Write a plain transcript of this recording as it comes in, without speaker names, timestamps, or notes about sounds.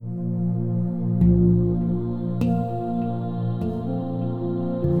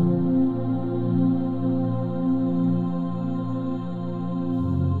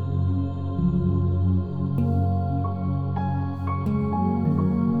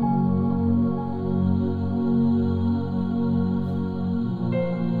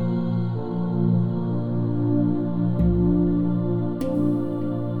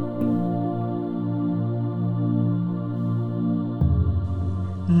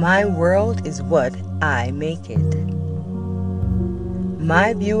My world is what I make it.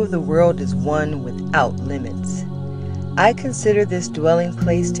 My view of the world is one without limits. I consider this dwelling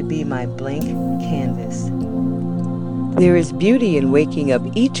place to be my blank canvas. There is beauty in waking up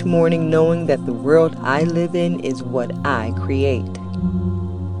each morning knowing that the world I live in is what I create.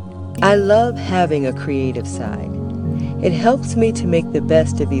 I love having a creative side. It helps me to make the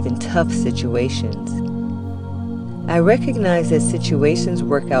best of even tough situations. I recognize that situations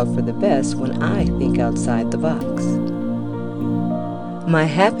work out for the best when I think outside the box. My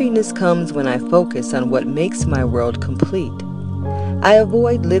happiness comes when I focus on what makes my world complete. I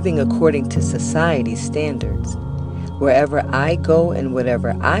avoid living according to society's standards. Wherever I go and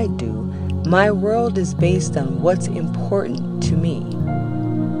whatever I do, my world is based on what's important to me,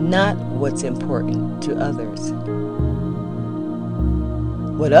 not what's important to others.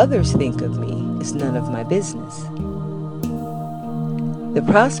 What others think of me is none of my business. The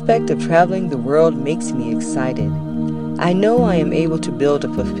prospect of traveling the world makes me excited. I know I am able to build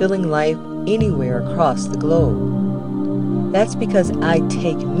a fulfilling life anywhere across the globe. That's because I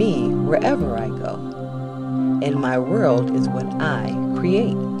take me wherever I go, and my world is what I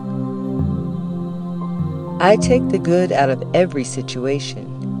create. I take the good out of every situation.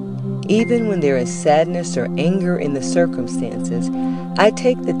 Even when there is sadness or anger in the circumstances, I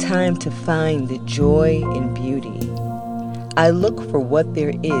take the time to find the joy and beauty. I look for what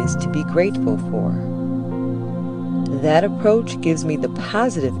there is to be grateful for. That approach gives me the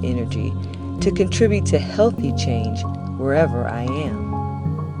positive energy to contribute to healthy change wherever I am.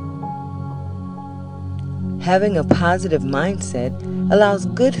 Having a positive mindset allows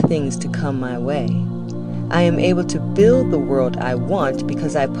good things to come my way. I am able to build the world I want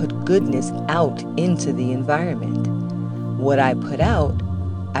because I put goodness out into the environment. What I put out,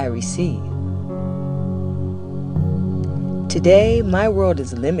 I receive. Today, my world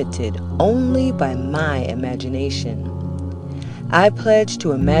is limited only by my imagination. I pledge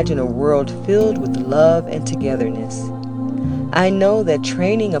to imagine a world filled with love and togetherness. I know that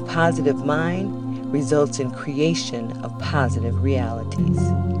training a positive mind results in creation of positive realities.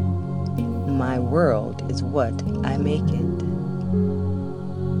 My world is what I make it.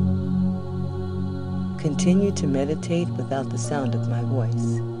 Continue to meditate without the sound of my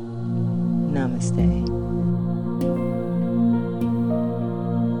voice. Namaste.